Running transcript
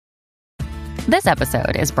This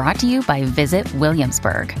episode is brought to you by Visit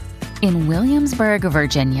Williamsburg. In Williamsburg,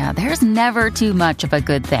 Virginia, there's never too much of a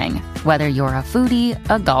good thing. Whether you're a foodie,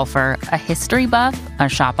 a golfer, a history buff, a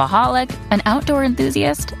shopaholic, an outdoor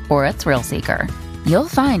enthusiast, or a thrill seeker, you'll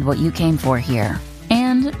find what you came for here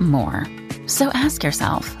and more. So ask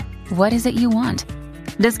yourself, what is it you want?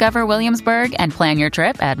 Discover Williamsburg and plan your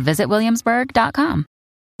trip at visitwilliamsburg.com.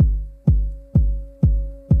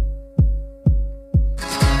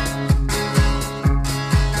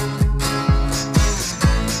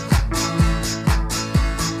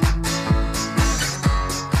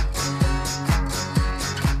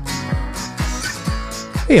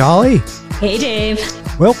 Hey, Holly. Hey,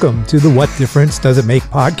 Dave. Welcome to the What Difference Does It Make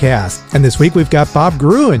podcast. And this week we've got Bob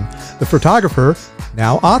Gruen, the photographer,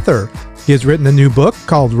 now author. He has written a new book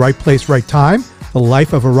called Right Place, Right Time, The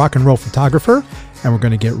Life of a Rock and Roll Photographer. And we're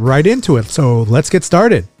going to get right into it. So let's get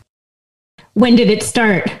started. When did it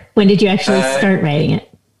start? When did you actually start writing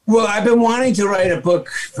it? Well, I've been wanting to write a book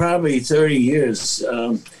probably 30 years.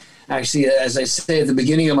 Actually, as I say at the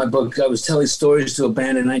beginning of my book, I was telling stories to a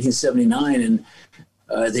band in 1979, and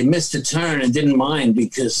they missed a turn and didn't mind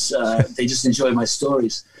because they just enjoyed my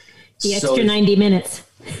stories. The extra 90 minutes.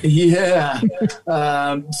 Yeah.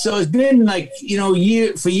 So it's been like,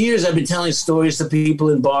 for years I've been telling stories to people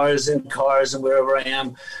in bars and cars and wherever I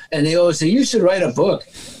am. And they always say, you should write a book.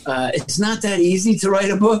 It's not that easy to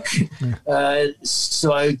write a book.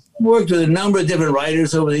 So I worked with a number of different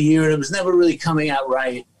writers over the year, and it was never really coming out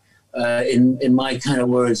right in my kind of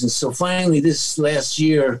words. And so finally this last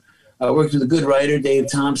year, I worked with a good writer, Dave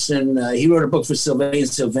Thompson. He wrote a book for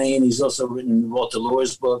Sylvain. He's also written Walter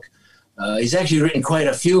Lohr's book. He's actually written quite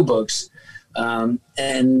a few books.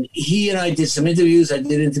 And he and I did some interviews. I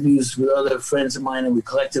did interviews with other friends of mine, and we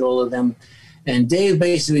collected all of them. And Dave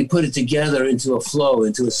basically put it together into a flow,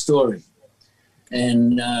 into a story.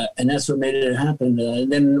 And that's what made it happen.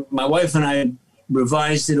 And then my wife and I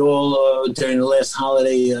revised it all during the last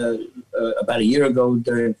holiday, about a year ago,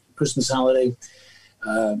 during Christmas holiday.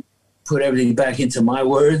 Put everything back into my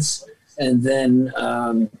words, and then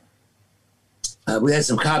we had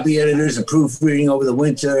some copy editors and proofreading over the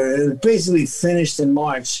winter. It was basically finished in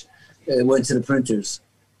March. It went to the printers,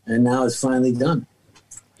 and now it's finally done.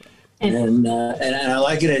 And I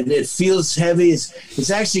like it. It feels heavy. It's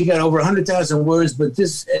actually got over 100,000 words, but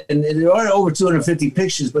and there are over 250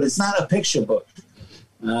 pictures, but it's not a picture book.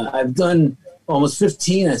 I've done almost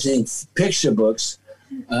 15, I think, picture books.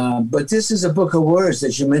 But this is a book of words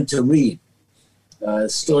that you're meant to read.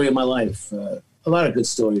 Story of my life. A lot of good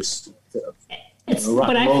stories. It's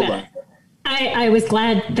what I found. I was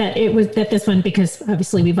glad that this one, because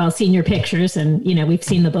obviously we've all seen your pictures and, we've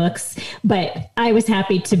seen the books, but I was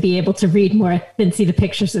happy to be able to read more than see the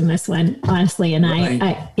pictures in this one, honestly. And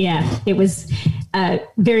it was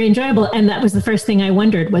very enjoyable. And that was the first thing I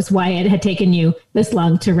wondered, was why it had taken you this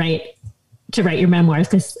long to write your memoirs,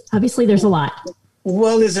 because obviously there's a lot.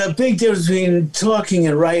 Well, there's a big difference between talking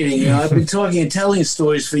and writing. I've been talking and telling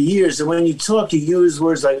stories for years, and when you talk, you use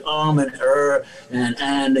words like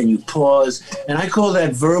and you pause, and I call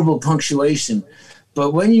that verbal punctuation.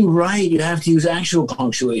 But when you write, you have to use actual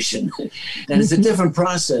punctuation, and it's a different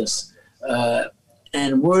process.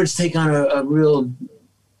 And words take on a real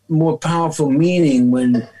more powerful meaning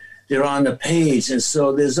when they're on the page. And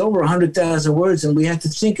so there's over 100,000 words, and we have to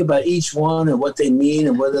think about each one and what they mean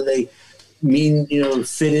and whether they mean,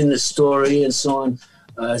 fit in the story and so on.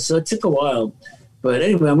 So it took a while. But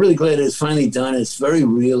anyway, I'm really glad it's finally done. It's very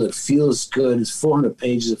real. It feels good. It's 400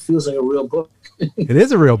 pages. It feels like a real book. It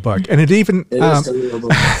is a real book. And it is a real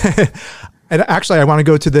book. And actually, I want to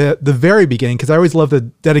go to the very beginning, because I always love the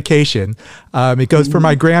dedication. It goes for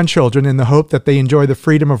my grandchildren in the hope that they enjoy the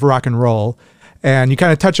freedom of rock and roll. And you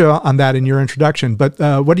kind of touch on that in your introduction. But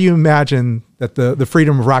what do you imagine that the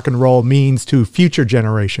freedom of rock and roll means to future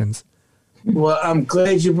generations? Well, I'm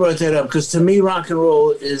glad you brought that up, because to me, rock and roll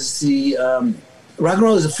is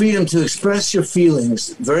a freedom to express your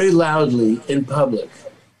feelings very loudly in public.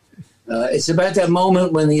 It's about that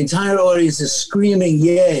moment when the entire audience is screaming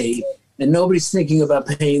yay and nobody's thinking about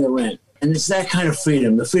paying the rent. And it's that kind of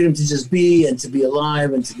freedom, the freedom to just be and to be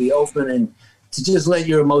alive and to be open and to just let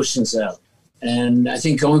your emotions out. And I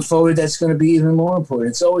think going forward, that's going to be even more important.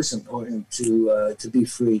 It's always important to be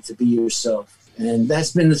free, to be yourself. And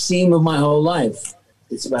that's been the theme of my whole life.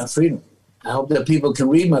 It's about freedom. I hope that people can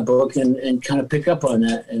read my book and kind of pick up on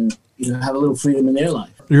that and have a little freedom in their life.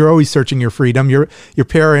 You're always searching your freedom. Your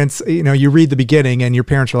parents, you read the beginning and your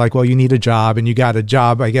parents are like, well, you need a job, and you got a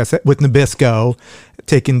job, I guess, with Nabisco,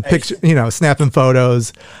 taking pictures, snapping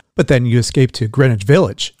photos. But then you escaped to Greenwich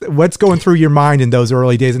Village. What's going through your mind in those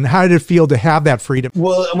early days, and how did it feel to have that freedom?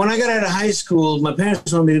 Well, when I got out of high school, my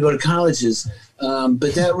parents wanted me to go to colleges,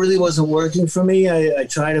 but that really wasn't working for me. I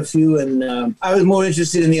tried a few, and I was more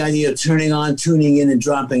interested in the idea of turning on, tuning in, and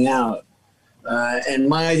dropping out. And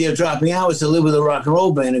my idea of dropping out was to live with a rock and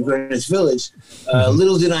roll band in Greenwich Village.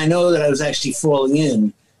 Little did I know that I was actually falling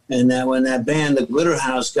in. And that when that band, the Glitter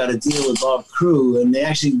House, got a deal with Bob Crew, and they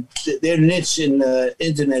actually, their niche in the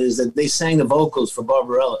internet is that they sang the vocals for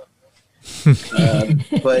Barbarella.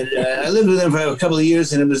 But I lived with them for a couple of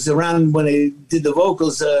years, and it was around when they did the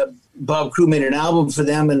vocals, Bob Crew made an album for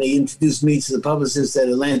them, and they introduced me to the publicist at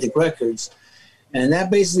Atlantic Records. And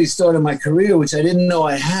that basically started my career, which I didn't know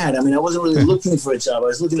I had. I mean, I wasn't really looking for a job. I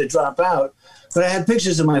was looking to drop out. But I had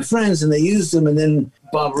pictures of my friends, and they used them. And then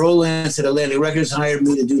Bob Rowlands at Atlantic Records hired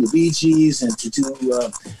me to do the Bee Gees and to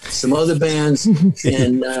do some other bands.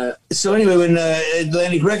 And so anyway, when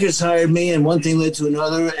Atlantic Records hired me, and one thing led to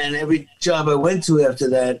another, and every job I went to after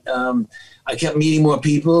that, I kept meeting more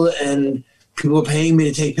people, and people were paying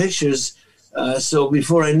me to take pictures. So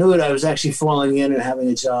before I knew it, I was actually falling in and having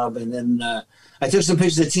a job. And then I took some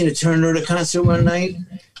pictures of Tina Turner at a concert one night.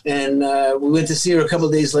 And we went to see her a couple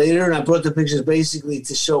of days later, and I brought the pictures basically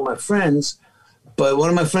to show my friends. But one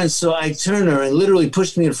of my friends saw Ike Turner and literally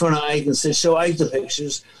pushed me in front of Ike and said, show Ike the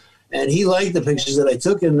pictures. And he liked the pictures that I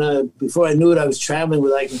took. And before I knew it, I was traveling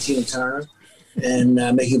with Ike and Tina Turner and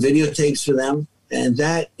making videotapes for them. And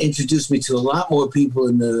that introduced me to a lot more people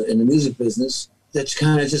in the music business. That's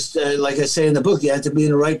kind of just, like I say in the book, you have to be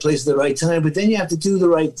in the right place at the right time, but then you have to do the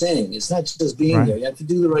right thing. It's not just being there. You have to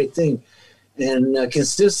do the right thing. And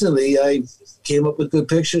consistently, I came up with good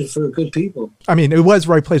pictures for good people. I mean, it was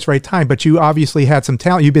right place, right time, but you obviously had some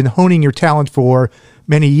talent. You've been honing your talent for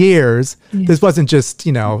many years. Yeah. This wasn't just,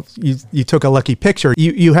 you took a lucky picture.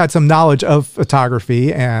 You had some knowledge of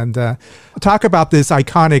photography. And talk about this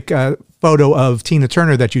iconic photo of Tina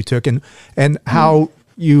Turner that you took and how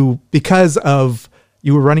you, because of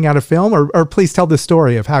you were running out of film, or please tell the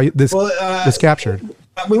story of how this was captured.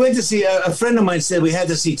 We went to see, a friend of mine said we had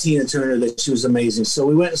to see Tina Turner, that she was amazing. So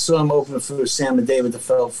we went and saw him open for Sam and David, the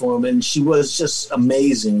Felt Forum, and she was just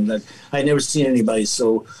amazing. Like, I'd never seen anybody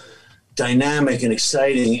so dynamic and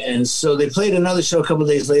exciting. And so they played another show a couple of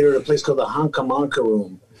days later at a place called the Honka Monka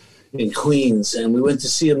Room in Queens. And we went to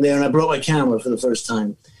see him there, and I brought my camera for the first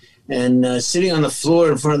time. And sitting on the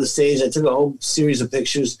floor in front of the stage, I took a whole series of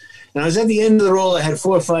pictures. And I was at the end of the roll. I had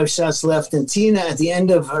 4 or 5 shots left. And Tina, at the end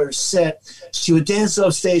of her set, she would dance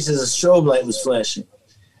off stage as a strobe light was flashing.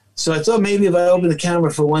 So I thought maybe if I opened the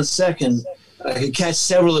camera for 1 second, I could catch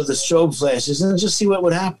several of the strobe flashes and just see what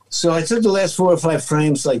would happen. So I took the last 4 or 5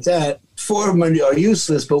 frames like that. 4 of them are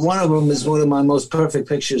useless, but one of them is one of my most perfect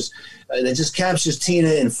pictures that just captures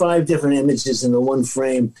Tina in 5 different images in the one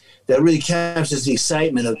frame that really captures the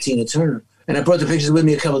excitement of Tina Turner. And I brought the pictures with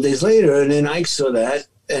me a couple of days later, and then Ike saw that,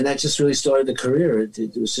 and that just really started the career.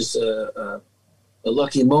 It was just a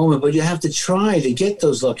lucky moment, but you have to try to get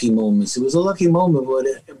those lucky moments. It was a lucky moment,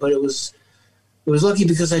 but it was lucky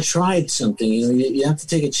because I tried something. You have to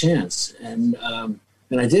take a chance, and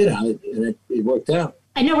I did, and it worked out.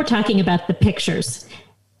 I know we're talking about the pictures,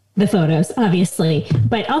 the photos, obviously,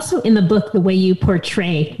 but also in the book, the way you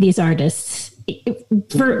portray these artists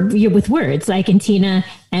with words, like in Tina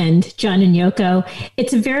and John and Yoko,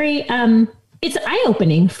 it's very, it's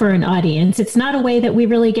eye-opening for an audience. It's not a way that we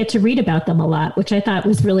really get to read about them a lot, which I thought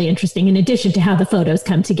was really interesting, in addition to how the photos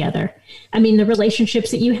come together. I mean, the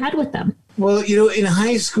relationships that you had with them. Well, in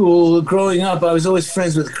high school, growing up, I was always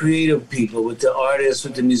friends with creative people, with the artists,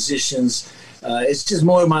 with the musicians. It's just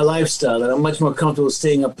more of my lifestyle, and I'm much more comfortable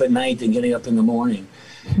staying up at night than getting up in the morning.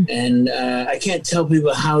 And I can't tell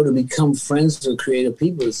people how to become friends with creative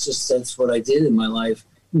people. It's just that's what I did in my life.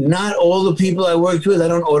 Not all the people I worked with, I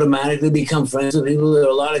don't automatically become friends with people. There are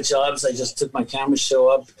a lot of jobs I just took my camera, show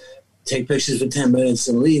up, take pictures for 10 minutes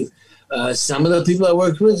and leave. Some of the people I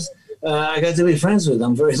worked with, I got to be friends with.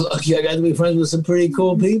 I'm very lucky. I got to be friends with some pretty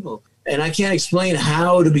cool people. And I can't explain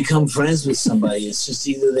how to become friends with somebody. It's just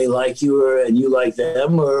either they like you and you like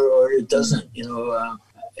them, or it doesn't.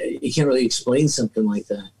 You can't really explain something like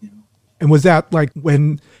that. And was that like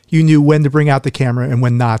when you knew when to bring out the camera and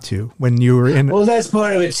when not to? When you were in? Well, that's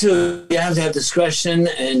part of it too. You have to have discretion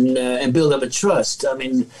and build up a trust. I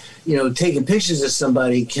mean, taking pictures of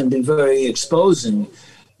somebody can be very exposing.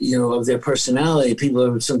 Of their personality. People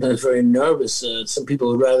are sometimes very nervous. Some people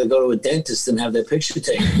would rather go to a dentist than have their picture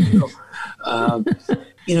taken.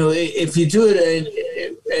 If you do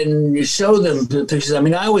it and you show them the pictures, I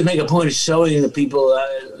mean, I always make a point of showing the people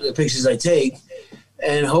the pictures I take,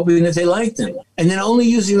 and hoping that they like them. And then only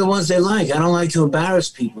using the ones they like. I don't like to embarrass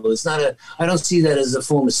people. I don't see that as a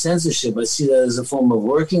form of censorship. I see that as a form of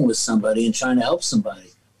working with somebody and trying to help somebody.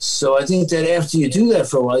 So I think that after you do that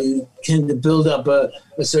for a while, you tend to build up a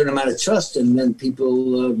certain amount of trust, and then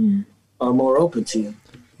people are more open to you.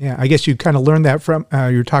 Yeah, I guess you kind of learned that from,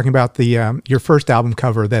 you were talking about the your first album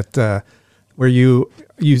cover that where you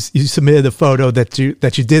submitted a photo that you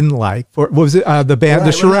didn't like. What was it? The band,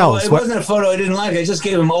 the Shirelles. Well, it wasn't a photo I didn't like. I just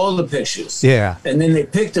gave them all the pictures. Yeah. And then they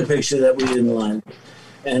picked a picture that we didn't like.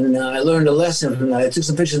 And I learned a lesson from that. I took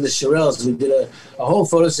some pictures of the Shirelles. We did a whole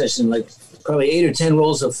photo session, like probably 8 or 10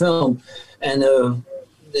 rolls of film. And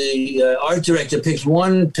the art director picked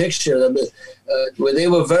one picture where they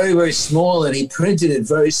were very, very small, and he printed it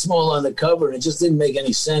very small on the cover, and it just didn't make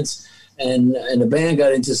any sense. And the band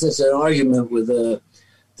got into such an argument with the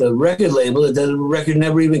record label that the record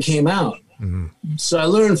never even came out. Mm-hmm. So I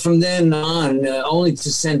learned from then on only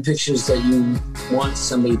to send pictures that you want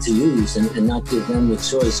somebody to use and not give them the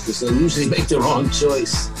choice, because they usually make the wrong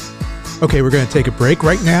choice. Okay, we're going to take a break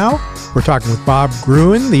right now. We're talking with Bob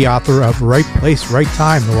Gruen, the author of Right Place, Right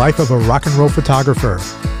Time, The Life of a Rock and Roll Photographer.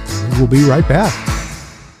 We'll be right back.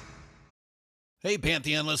 Hey,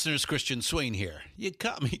 Pantheon listeners, Christian Swain here. You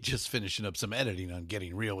caught me just finishing up some editing on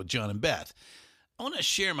Getting Real with John and Beth. I want to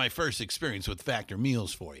share my first experience with Factor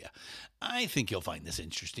Meals for you. I think you'll find this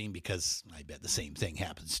interesting because I bet the same thing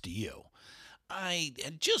happens to you. I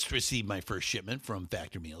had just received my first shipment from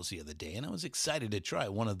Factor Meals the other day, and I was excited to try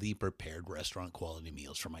one of the prepared restaurant quality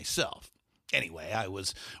meals for myself. Anyway, I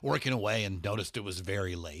was working away and noticed it was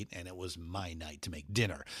very late, and it was my night to make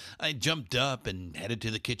dinner. I jumped up and headed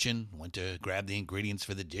to the kitchen, went to grab the ingredients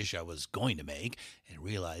for the dish I was going to make, and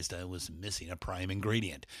realized I was missing a prime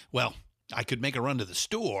ingredient. Well, I could make a run to the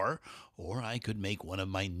store, or I could make one of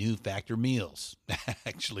my new Factor meals.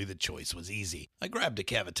 Actually, the choice was easy. I grabbed a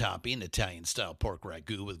cavatappi, an Italian-style pork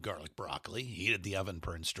ragu with garlic broccoli, heated the oven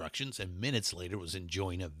per instructions, and minutes later was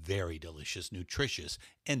enjoying a very delicious, nutritious,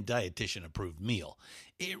 and dietitian-approved meal.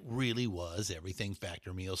 It really was everything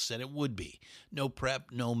Factor Meals said it would be. No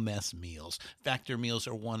prep, no mess meals. Factor Meals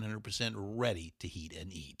are 100% ready to heat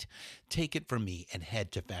and eat. Take it from me and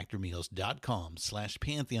head to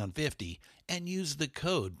factormeals.com/Pantheon50 and use the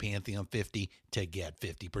code Pantheon50 to get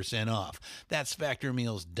 50% off. That's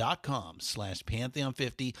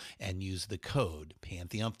factormeals.com/Pantheon50 and use the code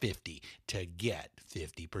Pantheon50 to get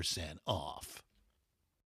 50% off.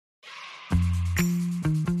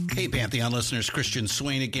 Hey, Pantheon listeners, Christian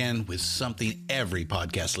Swain again with something every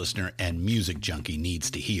podcast listener and music junkie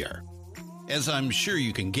needs to hear. As I'm sure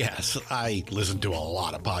you can guess, I listen to a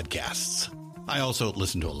lot of podcasts. I also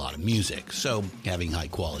listen to a lot of music, so having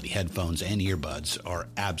high-quality headphones and earbuds are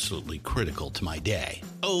absolutely critical to my day.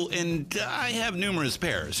 Oh, and I have numerous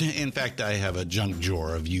pairs. In fact, I have a junk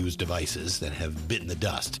drawer of used devices that have bitten the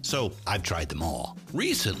dust, so I've tried them all.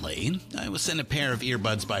 Recently, I was sent a pair of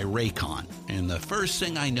earbuds by Raycon, and the first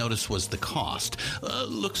thing I noticed was the cost.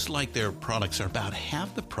 Looks like their products are about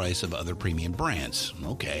half the price of other premium brands.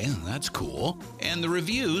 Okay, that's cool. And the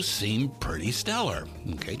reviews seem pretty stellar.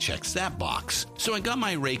 Okay, checks that box. So I got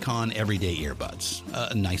my Raycon everyday earbuds.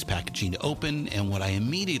 A nice packaging to open, and what I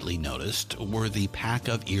immediately noticed were the pack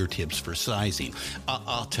of ear tips for sizing.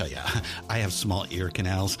 I'll tell you, I have small ear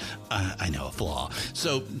canals. I know a flaw.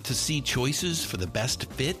 So to see choices for the best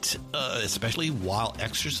fit, especially while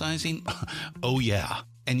exercising, oh yeah.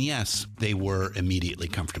 And yes, they were immediately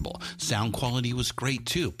comfortable. Sound quality was great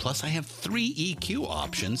too. Plus, I have 3 EQ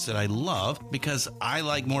options that I love because I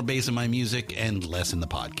like more bass in my music and less in the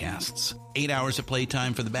podcasts. 8 hours of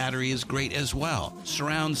playtime for the battery is great as well.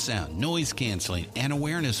 Surround sound, noise canceling, and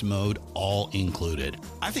awareness mode all included.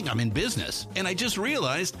 I think I'm in business, and I just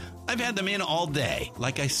realized I've had them in all day.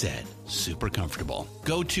 Like I said, super comfortable.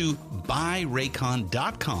 Go to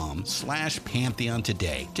buyraycon.com/Pantheon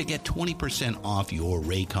today to get 20% off your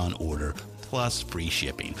Raycon order plus free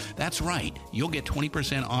shipping. That's right. You'll get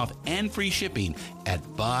 20% off and free shipping at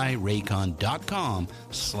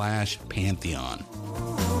buyraycon.com/Pantheon.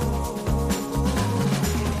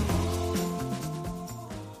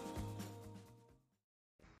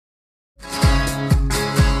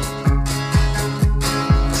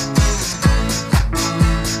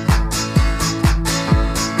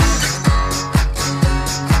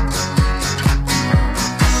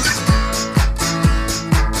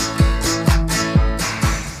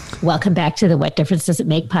 Welcome back to the What Difference Does It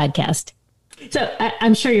Make podcast. So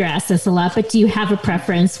I'm sure you're asked this a lot, but do you have a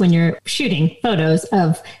preference when you're shooting photos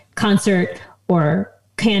of concert or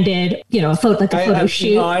candid, a photo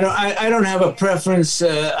shoot? No, I don't have a preference.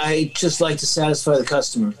 I just like to satisfy the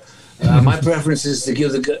customer. My preference is to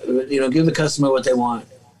give the customer what they want,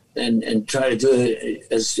 and try to do it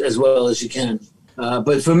as well as you can.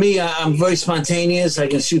 But for me, I'm very spontaneous. I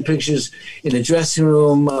can shoot pictures in the dressing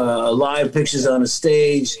room, live pictures on a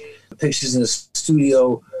stage, pictures in a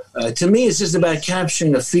studio. To me, it's just about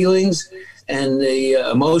capturing the feelings and the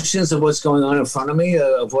emotions of what's going on in front of me,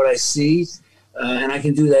 of what I see. And I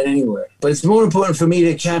can do that anywhere. But it's more important for me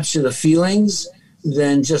to capture the feelings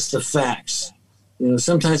than just the facts.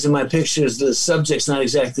 Sometimes in my pictures, the subject's not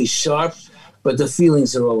exactly sharp, but the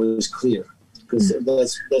feelings are always clear, because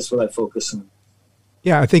that's what I focus on.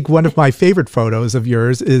 Yeah, I think one of my favorite photos of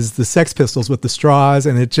yours is the Sex Pistols with the straws,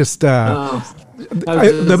 and it just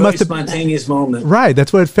the most spontaneous moment. Right,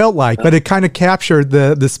 that's what it felt like, but it kind of captured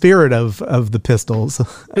the spirit of the Pistols.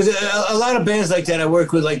 Because a lot of bands like that I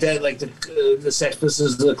work with, like the Sex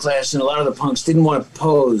Pistols, the Clash, and a lot of the punks didn't want to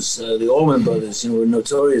pose. The Allman Brothers, were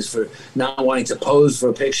notorious for not wanting to pose for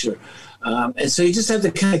a picture. And so you just have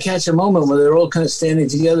to kind of catch a moment where they're all kind of standing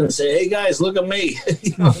together and say, "Hey guys, look at me,"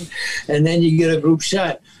 and then you get a group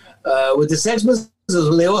shot. With the Sex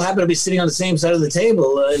Pistols, they all happen to be sitting on the same side of the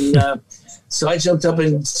table, and so I jumped up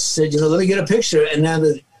and said, "Let me get a picture." And now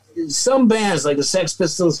some bands like the Sex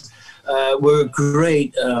Pistols were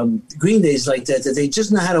great. Green Day's like that they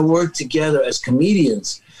just know how to work together as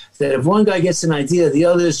comedians. That if one guy gets an idea, the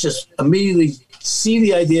others just immediately see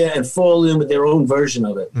the idea and fall in with their own version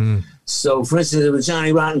of it. Mm. So, for instance, it was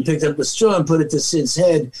Johnny Rotten picked up the straw and put it to Sid's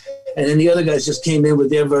head, and then the other guys just came in with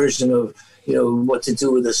their version of, what to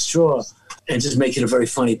do with the straw, and just make it a very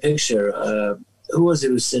funny picture. Who was it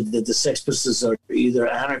who said that the Sex Pistols are either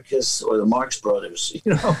anarchists or the Marx Brothers?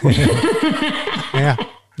 Yeah.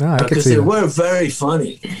 No, I could see because they were very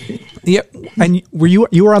funny. Yeah, and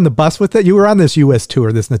you were on the bus with it? You were on this U.S.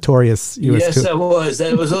 tour, this notorious U.S. tour. Yes, I was.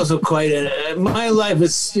 That was also quite my life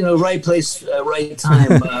was, right place, right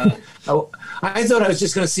time. I thought I was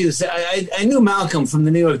just going to see this. I knew Malcolm from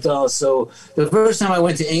the New York Dolls, so the first time I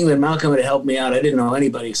went to England, Malcolm had helped me out. I didn't know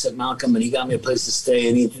anybody except Malcolm, and he got me a place to stay,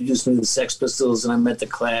 and he introduced me to the Sex Pistols, and I met the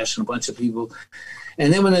Clash and a bunch of people.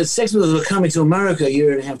 And then when the Sex Pistols were coming to America a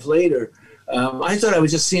year and a half later, I thought I would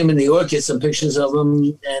just see them in New York, get some pictures of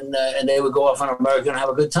them, and they would go off on America and have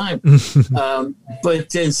a good time. But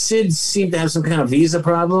then Sid seemed to have some kind of visa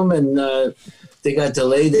problem, and they got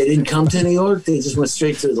delayed. They didn't come to New York. They just went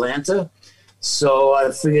straight to Atlanta. So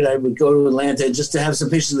I figured I would go to Atlanta just to have some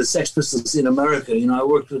pictures of the Sex Pistols in America. I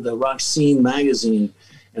worked with the Rock Scene magazine,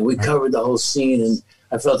 and we covered the whole scene, and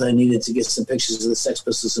I felt I needed to get some pictures of the Sex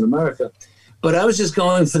Pistols in America. But I was just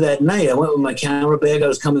going for that night. I went with my camera bag. I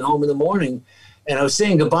was coming home in the morning, and I was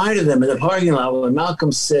saying goodbye to them in the parking lot when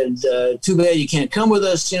Malcolm said, "Too bad you can't come with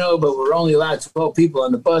us, but we're only allowed 12 people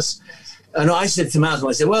on the bus." No, I said to Malcolm,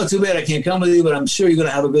 I said, "Well, too bad I can't come with you, but I'm sure you're going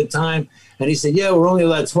to have a good time." And he said, "Yeah, we're only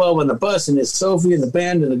allowed 12 on the bus, and there's Sophie and the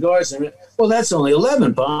band and the guards." And "Well, that's only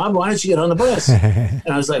 11, Bob. Why don't you get on the bus?" And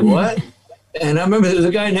I was like, "What?" And I remember there was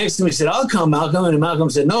a guy next to me who said, "I'll come, Malcolm." And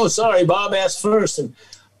Malcolm said, "No, sorry, Bob asked first." And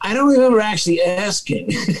I don't remember actually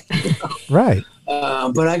asking. Right.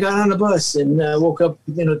 But I got on the bus and woke up,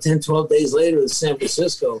 10, 12 days later in San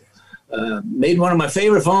Francisco. Made one of my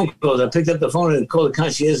favorite phone calls. I picked up the phone and called the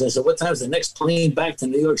concierge and I said, "What time's the next plane back to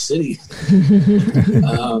New York City?"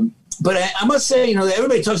 But I must say,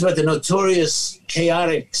 everybody talks about the notorious,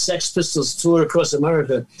 chaotic Sex Pistols tour across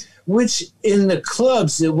America, which in the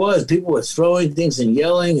clubs it was. People were throwing things and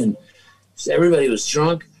yelling, and everybody was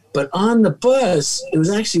drunk. But on the bus, it was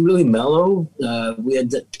actually really mellow. We had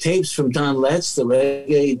the tapes from Don Letts, the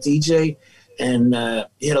reggae DJ, and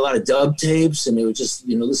he had a lot of dub tapes, and they were just,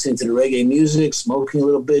 listening to the reggae music, smoking a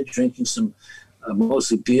little bit, drinking some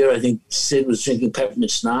mostly beer. I think Sid was drinking peppermint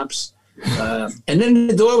schnapps. And then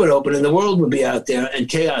the door would open and the world would be out there and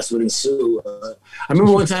chaos would ensue. I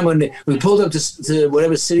remember one time when we pulled up to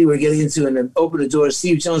whatever city we were getting into and then opened the door,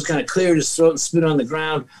 Steve Jones kind of cleared his throat and spit on the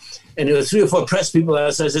ground. And there were 3 or 4 press people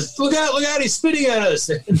outside. Says, look out, he's spitting at us.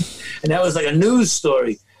 And that was like a news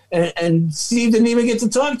story. And Steve didn't even get to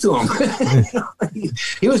talk to him.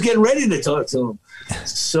 He was getting ready to talk to him.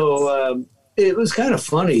 So it was kind of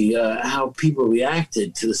funny how people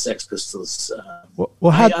reacted to the Sex Pistols.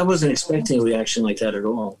 I wasn't expecting a reaction like that at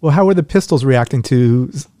all. Well, how were the Pistols reacting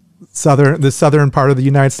to the southern part of the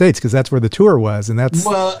United States, because that's where the tour was, and that's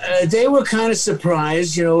they were kind of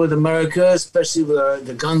surprised, with America, especially with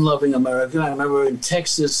the gun-loving America. I remember in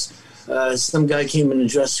Texas, some guy came in the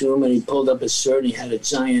dressing room and he pulled up his shirt and he had a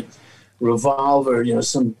giant revolver,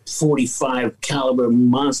 some .45 caliber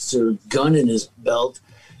monster gun in his belt,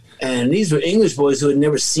 And these were English boys who had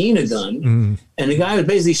never seen a gun. And the guy was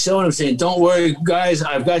basically showing them, saying, don't worry, guys,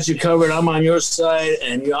 I've got you covered. I'm on your side,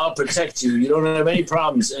 and I'll protect you. You don't have any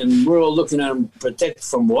problems. And we're all looking at him, protect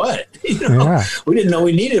from what? We didn't know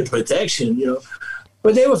we needed protection,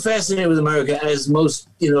 But they were fascinated with America, as most,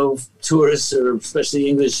 tourists, or especially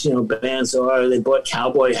English, bands are. They bought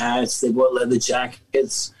cowboy hats. They bought leather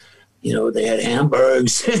jackets. They had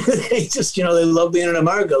hamburgers. They just, they love being in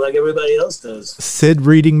America like everybody else does. Sid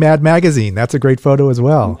reading Mad Magazine. That's a great photo as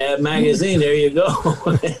well. Mad Magazine, there you go.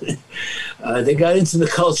 They got into the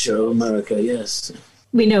culture of America, yes.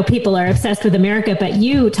 We know people are obsessed with America, but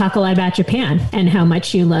you talk a lot about Japan and how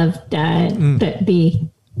much you loved the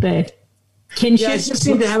kinship. Yeah, I just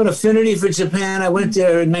seem to have an affinity for Japan. I went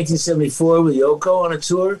there in 1974 with Yoko on a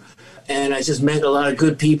tour. And I just met a lot of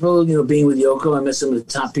good people, being with Yoko. I met some of the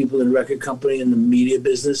top people in the record company and the media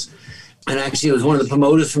business. And actually, I was one of the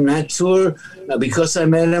promoters from that tour. Because I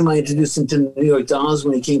met him, I introduced him to New York Dolls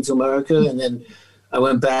when he came to America. And then I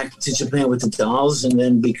went back to Japan with the Dolls. And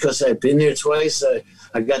then because I'd been there twice,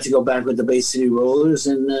 I got to go back with the Bay City Rollers.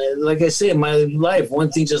 And like I say, in my life,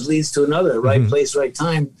 one thing just leads to another. Right place, right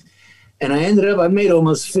time. And I made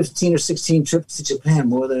almost 15 or 16 trips to Japan,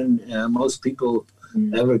 more than most people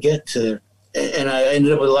ever get to. And I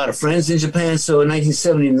ended up with a lot of friends in Japan. So in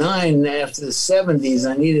 1979, after the 70s,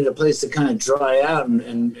 I needed a place to kind of dry out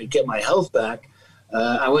and get my health back.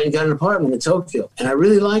 I went and got an apartment in Tokyo, and I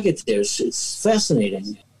really like it there. It's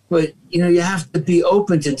fascinating. But, you have to be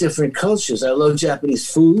open to different cultures. I love Japanese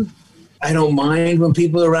food. I don't mind when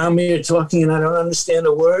people around me are talking and I don't understand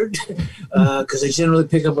a word, because I generally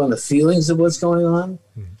pick up on the feelings of what's going on.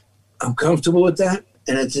 I'm comfortable with that.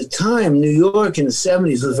 And at the time, New York in the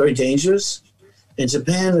 70s was very dangerous. And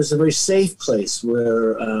Japan is a very safe place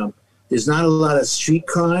where there's not a lot of street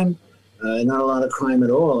crime, not a lot of crime at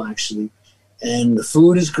all, actually. And the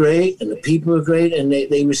food is great, and the people are great, and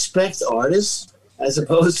they respect artists, as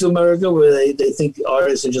opposed to America, where they think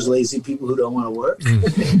artists are just lazy people who don't want to work.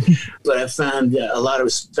 But I found a lot of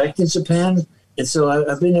respect in Japan. And so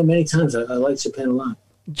I've been there many times. I like Japan a lot.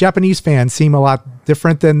 Japanese fans seem a lot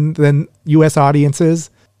different than U.S.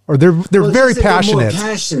 audiences, or they're very passionate. They're more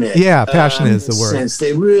passionate. Yeah, passionate is the word. Sense.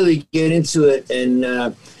 They really get into it, and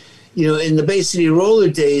in the Bay City Roller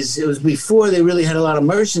days, it was before they really had a lot of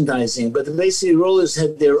merchandising. But the Bay City Rollers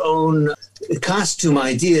had their own costume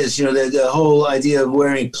ideas. The whole idea of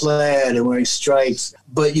wearing plaid and wearing stripes,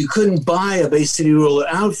 but you couldn't buy a Bay City Roller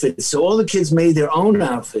outfit, so all the kids made their own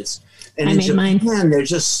outfits. And in Japan, they're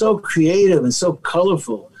just so creative and so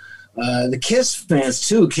colorful. The Kiss fans,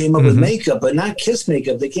 too, came up with makeup, but not Kiss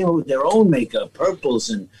makeup. They came up with their own makeup, purples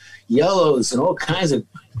and yellows and all kinds of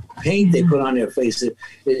paint they put on their face.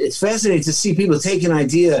 It's fascinating to see people take an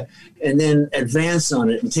idea and then advance on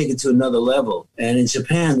it and take it to another level. And in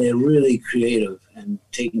Japan, they're really creative and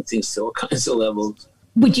taking things to all kinds of levels.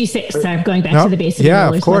 Would you say, sorry, going back to the basic yeah,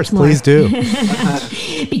 rollers of course, once more. please do.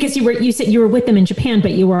 Because you said you were with them in Japan,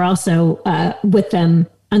 but you were also with them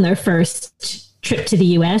on their first trip to the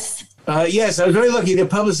U.S. Yes, I was very lucky. Their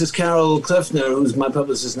publicist, Carol Clifner, who's my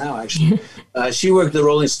publicist now, actually, she worked the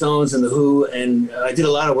Rolling Stones and the Who, and I did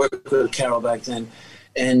a lot of work with Carol back then.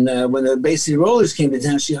 And when the Bay City Rollers came to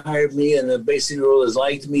town, she hired me, and the Bay City Rollers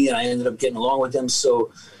liked me, and I ended up getting along with them.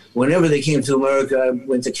 So whenever they came to America, I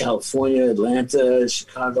went to California, Atlanta,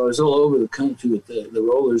 Chicago. I was all over the country with the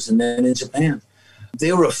Rollers, and then in Japan.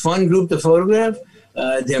 They were a fun group to photograph.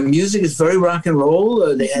 Their music is very rock and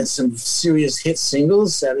roll. They had some serious hit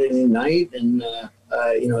singles, Saturday Night, and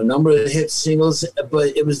a number of hit singles.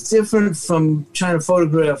 But it was different from trying to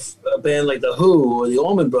photograph a band like the Who or the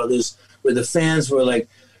Allman Brothers, where the fans were like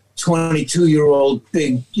 22-year-old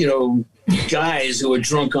big, guys who were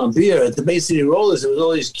drunk on beer. At the Bay City Rollers, there was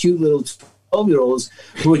all these cute little 12-year-olds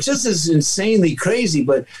who were just as insanely crazy,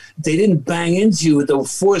 but they didn't bang into you with the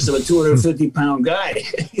force of a 250-pound guy.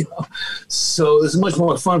 So it was much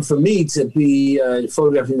more fun for me to be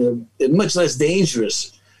photographing much less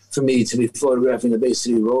dangerous for me to be photographing the Bay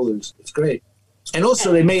City Rollers. It's great. And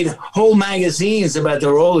also they made whole magazines about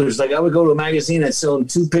the Rollers. Like I would go to a magazine and sell them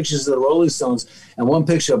 2 pictures of the Rolling Stones and 1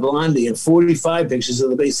 picture of Blondie and 45 pictures of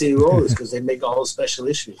the Bay City Rollers because they make a whole special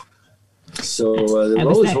issue. So the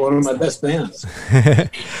Rollers were one of my best bands.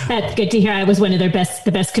 That's good to hear. I was one of the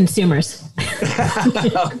best consumers.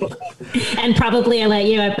 And probably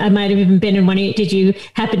I might have even been in one. Did you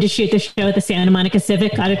happen to shoot the show at the Santa Monica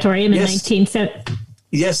Civic Auditorium in 1970?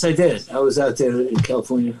 Yes, I did. I was out there in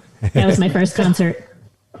California. That was my first concert.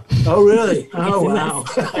 Oh, really? Oh, wow.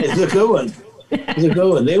 It's a good one. It's a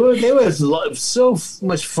good one. They were so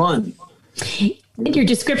much fun. And your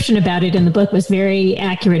description about it in the book was very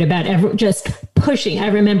accurate about just pushing. I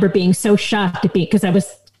remember being so shocked because I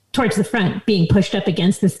was towards the front, being pushed up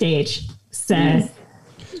against the stage. So,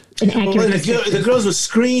 the girls would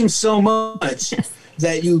scream so much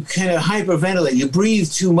that you kind of hyperventilate. You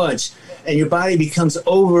breathe too much, and your body becomes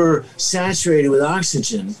oversaturated with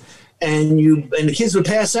oxygen. And the kids would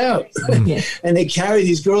pass out. Yeah. And they carry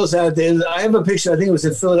these girls out there. I have a picture, I think it was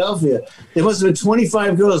in Philadelphia. There must have been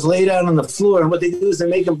 25 girls laid out on the floor. And what they do is they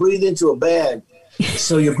make them breathe into a bag.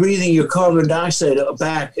 So you're breathing your carbon dioxide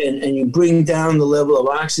back, and you bring down the level of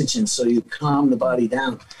oxygen, so you calm the body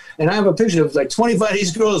down. And I have a picture of like 25 of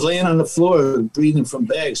these girls laying on the floor, breathing from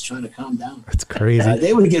bags, trying to calm down. That's crazy.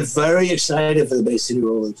 They would get very excited for the Bay City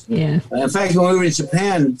Rollers. Yeah. In fact, when we were in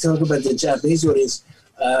Japan, talk about the Japanese audience,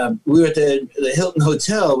 we were at the Hilton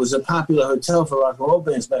Hotel. It was a popular hotel for rock and roll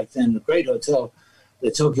bands back then, a great hotel,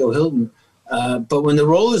 the Tokyo Hilton. But when the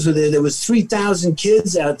Rollers were there was 3,000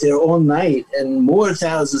 kids out there all night and more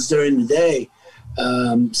thousands during the day,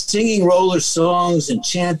 singing Roller songs and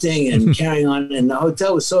chanting and carrying on. And the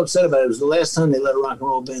hotel was so upset about it. It was the last time they let a rock and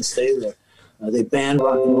roll band stay there. They banned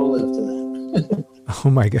rock and roll after that. Oh,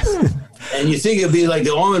 my God. And you think it'd be like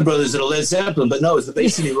the Allman Brothers or the Led Zeppelin, but no, it's the Bay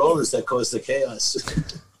City Rollers that caused the chaos.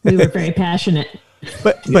 We were very passionate.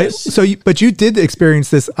 But you did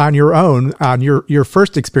experience this on your own, on your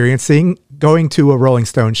first experience going to a Rolling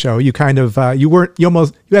Stone show. You kind of you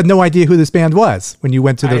had no idea who this band was when you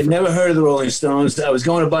went to the. I had never heard of the Rolling Stones. I was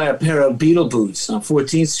going to buy a pair of Beatle boots on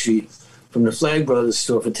 14th Street from the Flag Brothers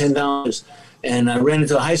store for $10. And I ran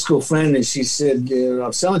into a high school friend, and she said,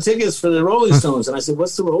 I'm selling tickets for the Rolling Stones. And I said,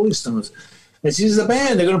 what's the Rolling Stones? And she's a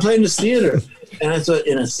band. They're going to play in this theater. And I thought,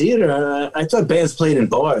 in a theater? I thought bands played in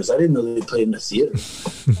bars. I didn't know they played in a theater.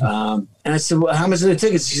 And I said, well, how much are the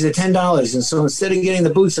tickets? She said, $10. And so instead of getting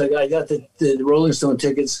the boots, I got the Rolling Stone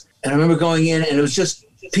tickets. And I remember going in, and it was just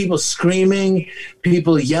people screaming,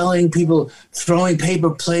 people yelling, people throwing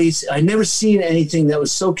paper plates. I'd never seen anything that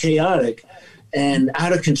was so chaotic and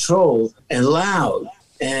out of control and loud.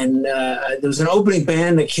 And there was an opening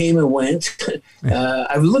band that came and went.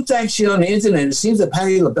 I looked actually on the internet. It seems that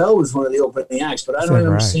Patti LaBelle was one of the opening acts, but I don't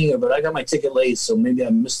remember seeing her. But I got my ticket late, so maybe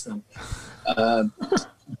I missed them.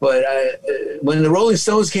 But when the Rolling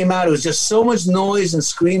Stones came out, it was just so much noise and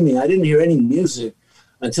screaming. I didn't hear any music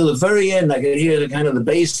until the very end. I could hear the kind of the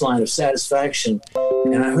bass line of Satisfaction.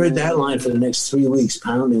 And I heard that line for the next 3 weeks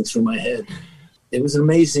pounding through my head. It was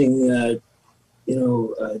amazing.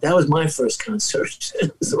 That was my first concert.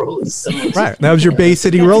 It was the Rolling Stones. Right. That was your Bay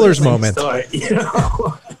City Rollers moment. But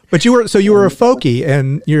you were a folkie,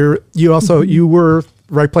 and you were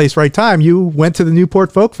right place, right time. You went to the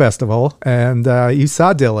Newport Folk Festival, and you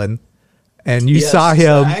saw Dylan, and you saw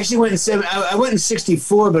him. I actually went I went in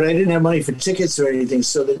 64, but I didn't have money for tickets or anything.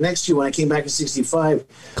 So the next year when I came back in 65,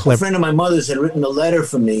 a friend of my mother's had written a letter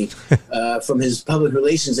for me from his public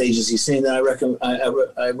relations agency saying that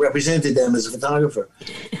I represented them as a photographer.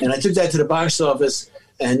 And I took that to the box office,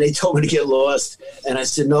 and they told me to get lost. And I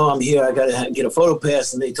said, no, I'm here. I got to get a photo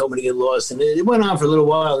pass. And they told me to get lost. And it went on for a little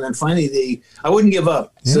while. And then finally, I wouldn't give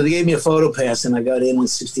up. Yeah. So they gave me a photo pass, and I got in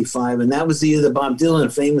 65. And that was the year that Bob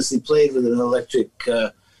Dylan famously played with an electric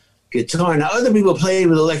guitar. Now, other people played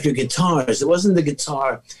with electric guitars. It wasn't the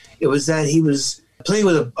guitar. It was that he was playing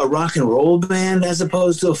with a rock and roll band as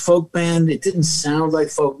opposed to a folk band. It didn't sound like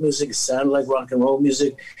folk music. It sounded like rock and roll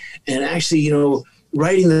music. And actually,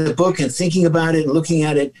 writing the book and thinking about it and looking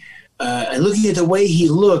at it and looking at the way he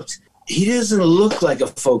looked, he doesn't look like a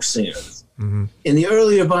folk singer. Mm-hmm. In the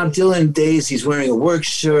earlier Bob Dylan days, he's wearing a work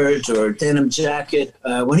shirt or a denim jacket.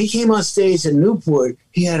 When he came on stage in Newport,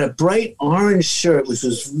 he had a bright orange shirt, which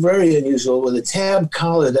was very unusual, with a tab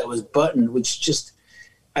collar that was buttoned, which just,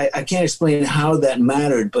 I can't explain how that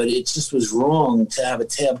mattered, but it just was wrong to have a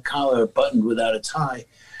tab collar buttoned without a tie.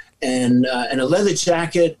 And a leather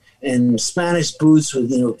jacket and Spanish boots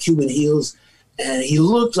with, Cuban heels. And he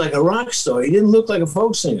looked like a rock star. He didn't look like a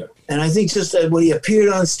folk singer. And I think just that when he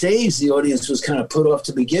appeared on stage, the audience was kind of put off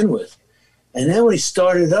to begin with. And then when he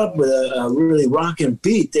started up with a really rockin'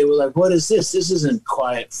 beat, they were like, what is this? This isn't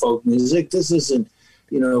quiet folk music. This isn't,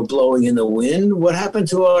 blowing in the wind. What happened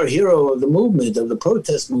to our hero of the movement, of the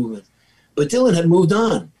protest movement? But Dylan had moved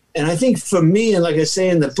on. And I think for me, and like I say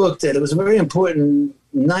in the book, that it was a very important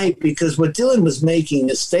night because what Dylan was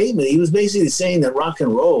making a statement, he was basically saying that rock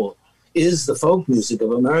and roll is the folk music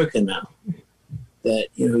of America now. That,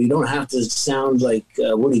 you don't have to sound like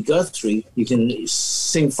Woody Guthrie. You can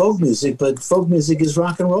sing folk music, but folk music is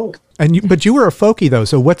rock and roll. But you were a folkie, though.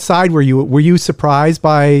 So what side were you? Were you surprised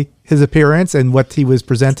by his appearance and what he was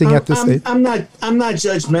presenting at this stage? I'm not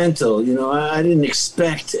judgmental. I didn't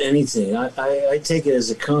expect anything. I take it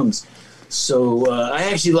as it comes. So I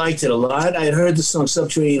actually liked it a lot. I had heard the song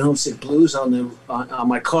Subterranean Homesick Blues on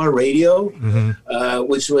my car radio,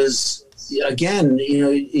 which was, again,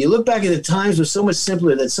 you look back at the times were so much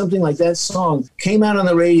simpler that something like that song came out on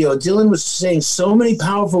the radio. Dylan was saying so many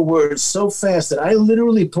powerful words so fast that I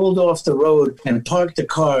literally pulled off the road and parked the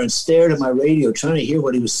car and stared at my radio trying to hear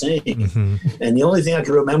what he was saying. And the only thing I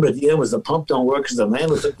could remember at the end was the pump don't work because the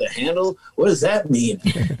landlord took the handle. What does that mean?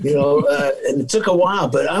 And it took a while,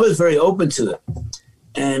 but I was very open to it.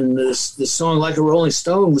 And the song Like a Rolling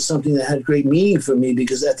Stone was something that had great meaning for me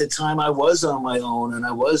because at the time I was on my own and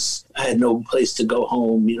I had no place to go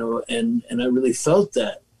home, and I really felt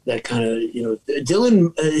that kind of,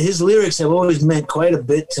 Dylan, his lyrics have always meant quite a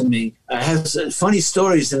bit to me. I have funny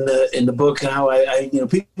stories in the book how I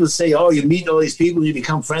people say, oh, you meet all these people and you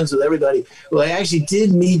become friends with everybody. Well, I actually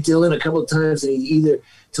did meet Dylan a couple of times and he either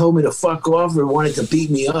told me to fuck off or wanted to beat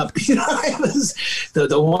me up. I was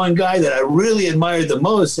the one guy that I really admired the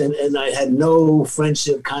most, and I had no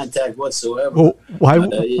friendship contact whatsoever. Well, why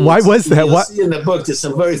was that? You'll see in the book, there's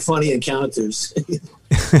some very funny encounters.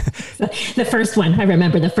 The first one, I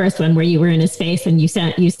remember the first one where you were in his face and you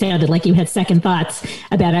sounded like you had second thoughts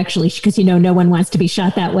about actually, because no one wants to be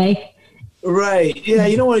shot that way. Right. Yeah,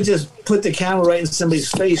 you don't want to just put the camera right in somebody's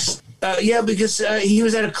face. Because he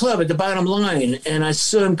was at a club at the bottom line, and I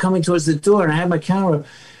saw him coming towards the door, and I had my camera,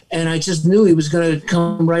 and I just knew he was going to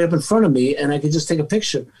come right up in front of me, and I could just take a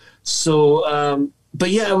picture. So, but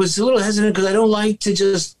yeah, I was a little hesitant because I don't like to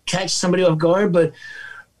just catch somebody off guard, but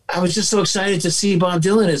I was just so excited to see Bob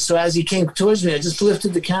Dylan. And so as he came towards me, I just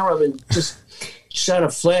lifted the camera up and just shot a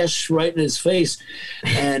flash right in his face.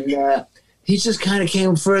 And he just kind of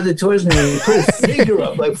came further towards me and he put his finger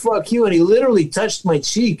up like, fuck you. And he literally touched my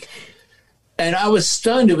cheek. And I was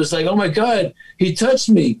stunned. It was like, oh my God, he touched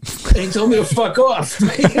me. And he told me to fuck off.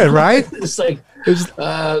 Right? It's like,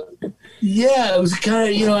 yeah, it was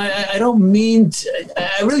kind of, I don't mean to,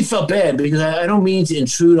 I really felt bad because I don't mean to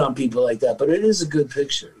intrude on people like that, but it is a good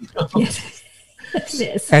picture. Yes, it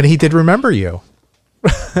is. And he did remember you,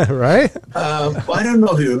 right? Well, I don't know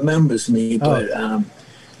if he remembers me, but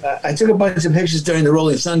I took a bunch of pictures during the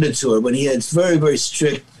Rolling Thunder tour when he had very, very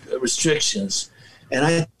strict restrictions. And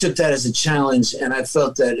I took that as a challenge, and I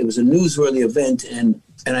felt that it was a newsworthy event, and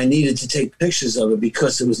I needed to take pictures of it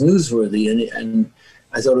because it was newsworthy, and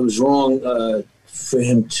I thought it was wrong for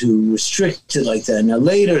him to restrict it like that. Now,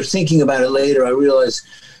 later, thinking about it later, I realized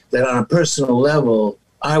that on a personal level,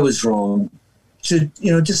 I was wrong to,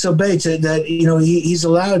 disobey, that, he's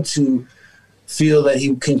allowed to feel that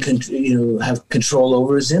he can, have control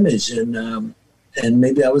over his image, and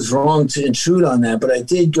maybe I was wrong to intrude on that, but I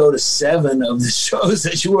did go to 7 of the shows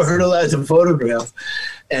that you weren't allowed to photograph.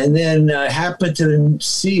 And then I happened to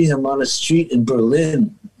see him on a street in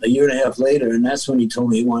Berlin a year and a half later, and that's when he told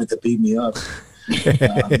me he wanted to beat me up.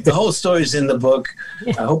 The whole story's in the book.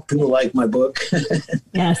 I hope people like my book.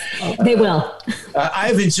 Yes, they will.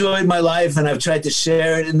 I've enjoyed my life, and I've tried to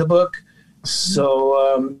share it in the book.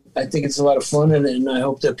 So I think it's a lot of fun, and I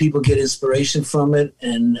hope that people get inspiration from it.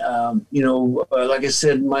 And, like I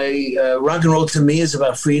said, my rock and roll to me is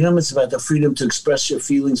about freedom. It's about the freedom to express your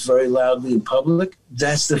feelings very loudly in public.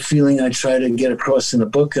 That's the feeling I try to get across in the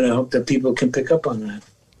book, and I hope that people can pick up on that.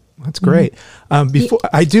 That's great. Before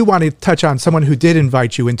I do want to touch on someone who did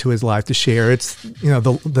invite you into his life to share. It's,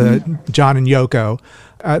 the John and Yoko.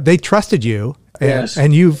 They trusted you, Yes.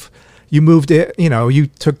 and you moved it. You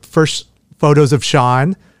took first photos of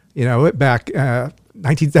Sean, back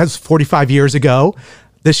that's 45 years ago.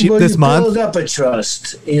 This month, build up a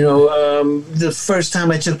trust. The first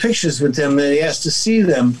time I took pictures with them, they asked to see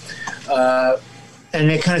them, and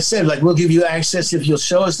they kind of said, like, we'll give you access if you'll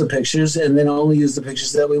show us the pictures, and then only use the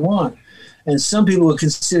pictures that we want. And some people would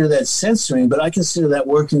consider that censoring, but I consider that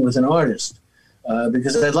working with an artist,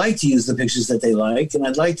 because I'd like to use the pictures that they like, and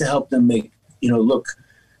I'd like to help them make look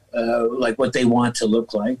like what they want to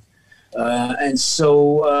look like. And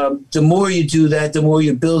so the more you do that, the more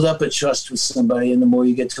you build up a trust with somebody, and the more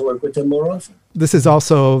you get to work with them more often. This is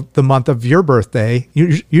also the month of your birthday.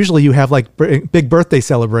 Usually you have like big birthday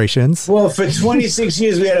celebrations. Well, for 26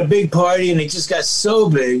 years, we had a big party, and it just got so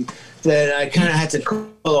big that I kind of had to call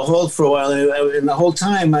a halt for a while. And the whole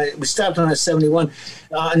time, we stopped on at 71.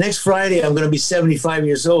 Next Friday, I'm going to be 75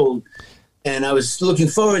 years old. And I was looking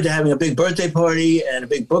forward to having a big birthday party and a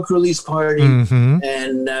big book release party. Mm-hmm.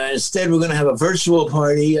 And instead, we're going to have a virtual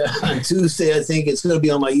party on Tuesday, I think. It's going to be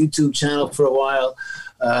on my YouTube channel for a while.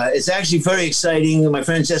 It's actually very exciting. My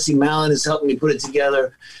friend Jesse Mallon is helping me put it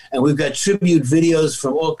together. And we've got tribute videos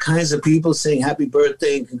from all kinds of people saying happy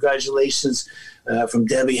birthday and congratulations. from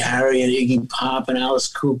Debbie Harry and Iggy Pop and Alice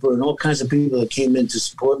Cooper and all kinds of people that came in to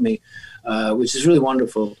support me, which is really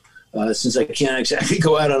wonderful since I can't exactly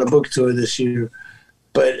go out on a book tour this year.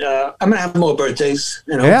 But I'm going to have more birthdays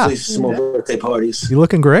and hopefully some more birthday parties. You're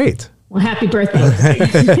looking great. Well, happy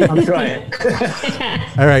birthday. I'm trying.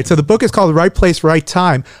 All right. So the book is called Right Place, Right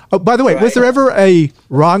Time. Oh, by the way, was there ever a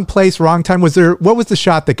wrong place, wrong time? What was the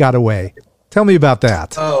shot that got away? Tell me about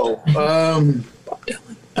that.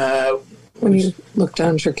 When you looked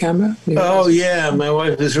down at your camera? Oh, yeah. My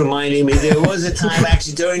wife was reminding me. There was a time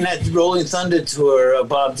actually during that Rolling Thunder tour of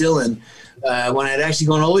Bob Dylan when I'd actually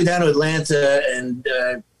gone all the way down to Atlanta and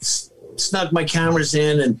snuck my cameras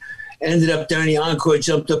in and ended up during the encore,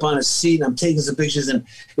 jumped up on a seat, and I'm taking some pictures. And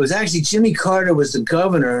it was actually Jimmy Carter was the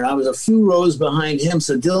governor, and I was a few rows behind him.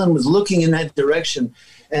 So Dylan was looking in that direction.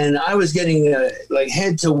 And I was getting like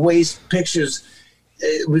head to waist pictures.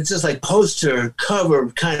 It was just like poster cover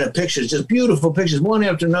kind of pictures, just beautiful pictures, one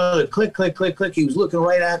after another. Click, click, click, click. He was looking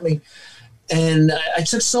right at me. And I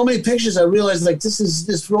took so many pictures, I realized like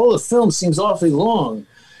this roll of film seems awfully long.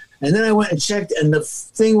 And then I went and checked, and the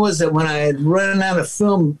thing was that when I had run out of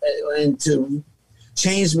film and to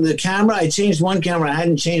change the camera, I changed one camera. I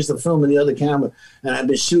hadn't changed the film in the other camera, and I've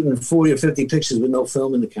been shooting 40 or 50 pictures with no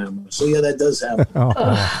film in the camera. So, yeah, that does happen.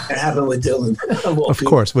 It happened with Dylan. Of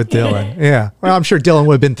course, with Dylan. Yeah. Well, I'm sure Dylan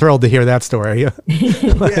would have been thrilled to hear that story. Yeah,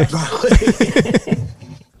 probably.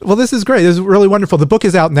 Well, this is great. This is really wonderful. The book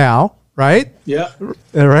is out now. Right? Yeah.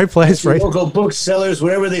 The right place, right? Local booksellers,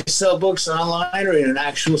 wherever they sell books online or in an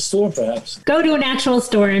actual store, perhaps. Go to an actual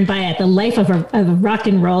store and buy it. The Life of a Rock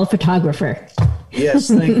and Roll Photographer. Yes,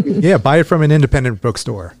 thank you. Yeah, buy it from an independent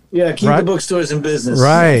bookstore. Yeah, keep the bookstores in business.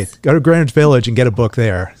 Right. Go to Greenwich Village and get a book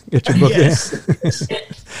there. Get your book there.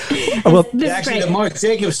 Well, actually, the Marc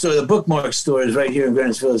Jacobs store, the Bookmark store is right here in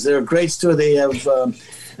Greenwich Village. They're a great store. They have...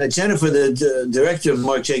 Jennifer, the director of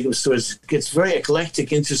Marc Jacobs stores, gets very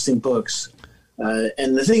eclectic, interesting books.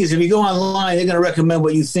 And the thing is, if you go online, they're going to recommend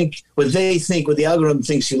what they think, what the algorithm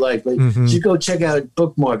thinks you like. But you should go check out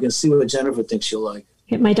Bookmark and see what Jennifer thinks you'll like.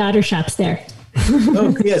 My daughter shops there.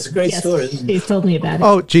 Oh, yeah, it's a great store. She's told me about it.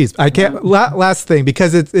 Oh, geez. I can't. Last thing,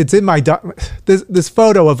 because it's in my this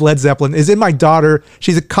photo of Led Zeppelin is in my daughter.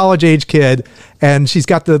 She's a college age kid, and she's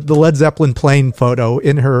got the Led Zeppelin plane photo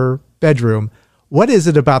in her bedroom. What is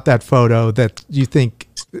it about that photo that you think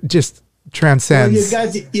just transcends?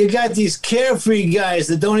 Well, you got these carefree guys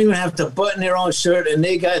that don't even have to button their own shirt, and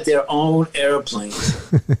they got their own airplane.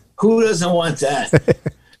 Who doesn't want that?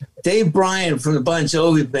 Dave Bryan from the Bon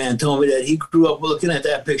Jovi band told me that he grew up looking at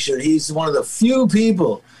that picture. He's one of the few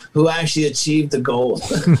people who actually achieved the goal.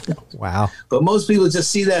 Wow. But most people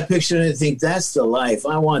just see that picture and they think, that's the life.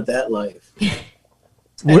 I want that life.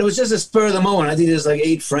 And it was just a spur of the moment. I think there's like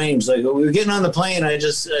 8 frames. Like we were getting on the plane. I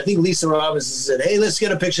think Lisa Robinson said, hey, let's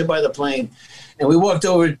get a picture by the plane. And we walked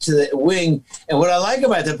over to the wing. And what I like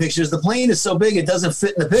about the picture is the plane is so big, it doesn't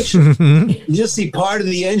fit in the picture. You just see part of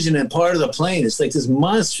the engine and part of the plane. It's like this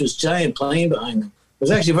monstrous giant plane behind them. It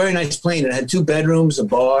was actually a very nice plane. It had 2 bedrooms, a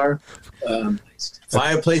bar,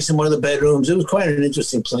 fireplace in one of the bedrooms. It was quite an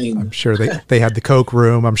interesting plane. I'm sure they had the Coke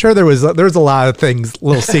room. I'm sure there was a lot of things,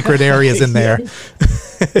 little secret areas in there.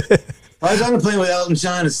 I was on a plane with Elton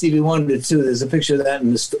John and Stevie Wonder too. There's a picture of that,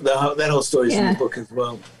 and that whole story's in the book as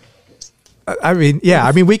well. I mean,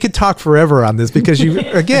 we could talk forever on this because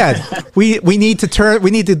we need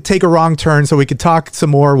to take a wrong turn so we could talk some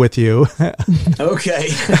more with you. Okay.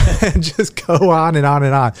 And just go on and on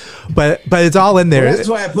and on. But it's all in there. Well, that's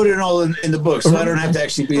why I put it all in the book, so I don't have to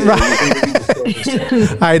actually be there.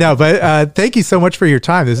 I know, but thank you so much for your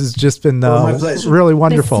time. This has just been my pleasure. Really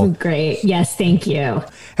wonderful. This is great. Yes, thank you.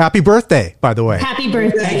 Happy birthday, by the way. Happy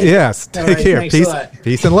birthday. Yes. Take care.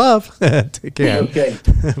 Peace and love. Take care. Okay.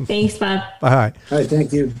 Thanks, Bob. Bye. All right,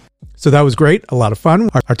 thank you. So that was great. A lot of fun.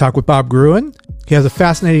 Our talk with Bob Gruen. He has a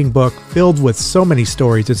fascinating book filled with so many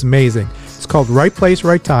stories. It's amazing. It's called Right Place,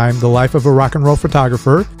 Right Time, The Life of a Rock and Roll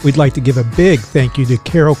Photographer. We'd like to give a big thank you to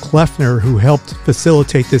Carol Kleffner, who helped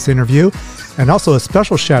facilitate this interview. And also a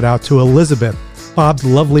special shout out to Elizabeth, Bob's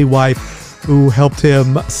lovely wife, who helped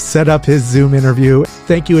him set up his Zoom interview.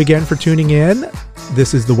 Thank you again for tuning in.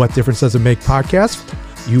 This is the What Difference Does It Make podcast.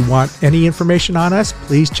 You want any information on us,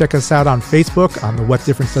 please check us out on Facebook on the What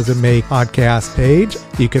Difference Does It Make podcast page.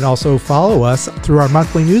 You can also follow us through our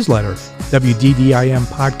monthly newsletter,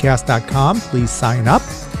 wddimpodcast.com. Please sign up.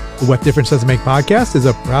 The What Difference Does It Make podcast is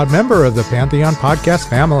a proud member of the Pantheon podcast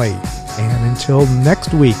family. And until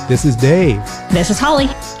next week, this is Dave. This is Holly.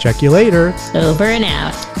 Check you later. Over and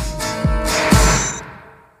out.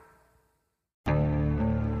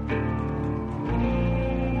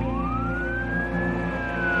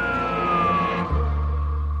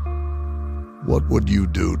 would you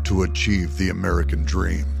do to achieve the American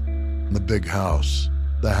dream? The big house,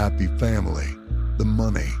 the happy family, the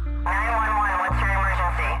money. 911, what's your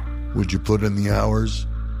emergency? Would you put in the hours?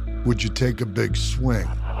 Would you take a big swing?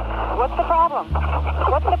 What's the problem?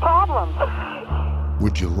 What's the problem?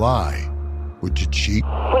 Would you lie? Would you cheat?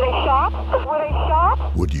 Were they shot? Were they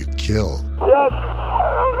shot? Would you kill? Yes.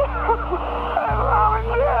 My mom is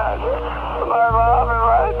dead. My mom is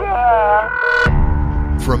right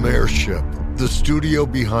there. From Airship, the studio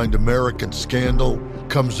behind American Scandal,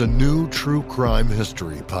 comes a new true crime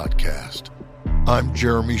history podcast. I'm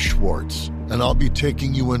Jeremy Schwartz, and I'll be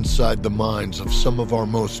taking you inside the minds of some of our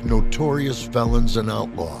most notorious felons and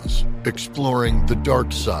outlaws, exploring the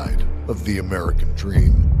dark side of the American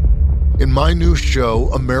dream. In my new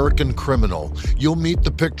show, American Criminal, you'll meet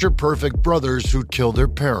the picture-perfect brothers who killed their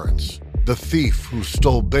parents, the thief who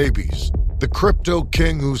stole babies, the crypto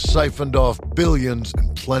king who siphoned off billions,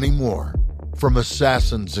 and plenty more. From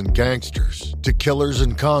assassins and gangsters to killers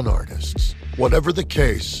and con artists. Whatever the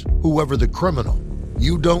case, whoever the criminal,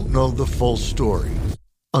 you don't know the full story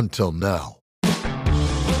until now.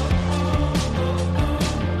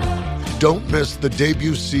 Don't miss the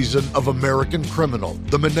debut season of American Criminal,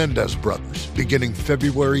 The Menendez Brothers, beginning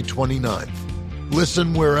February 29th.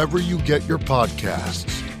 Listen wherever you get your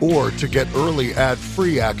podcasts, or to get early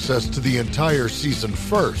ad-free access to the entire season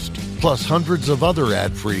first, plus hundreds of other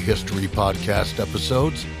ad-free history podcast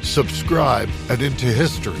episodes, subscribe at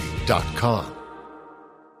IntoHistory.com.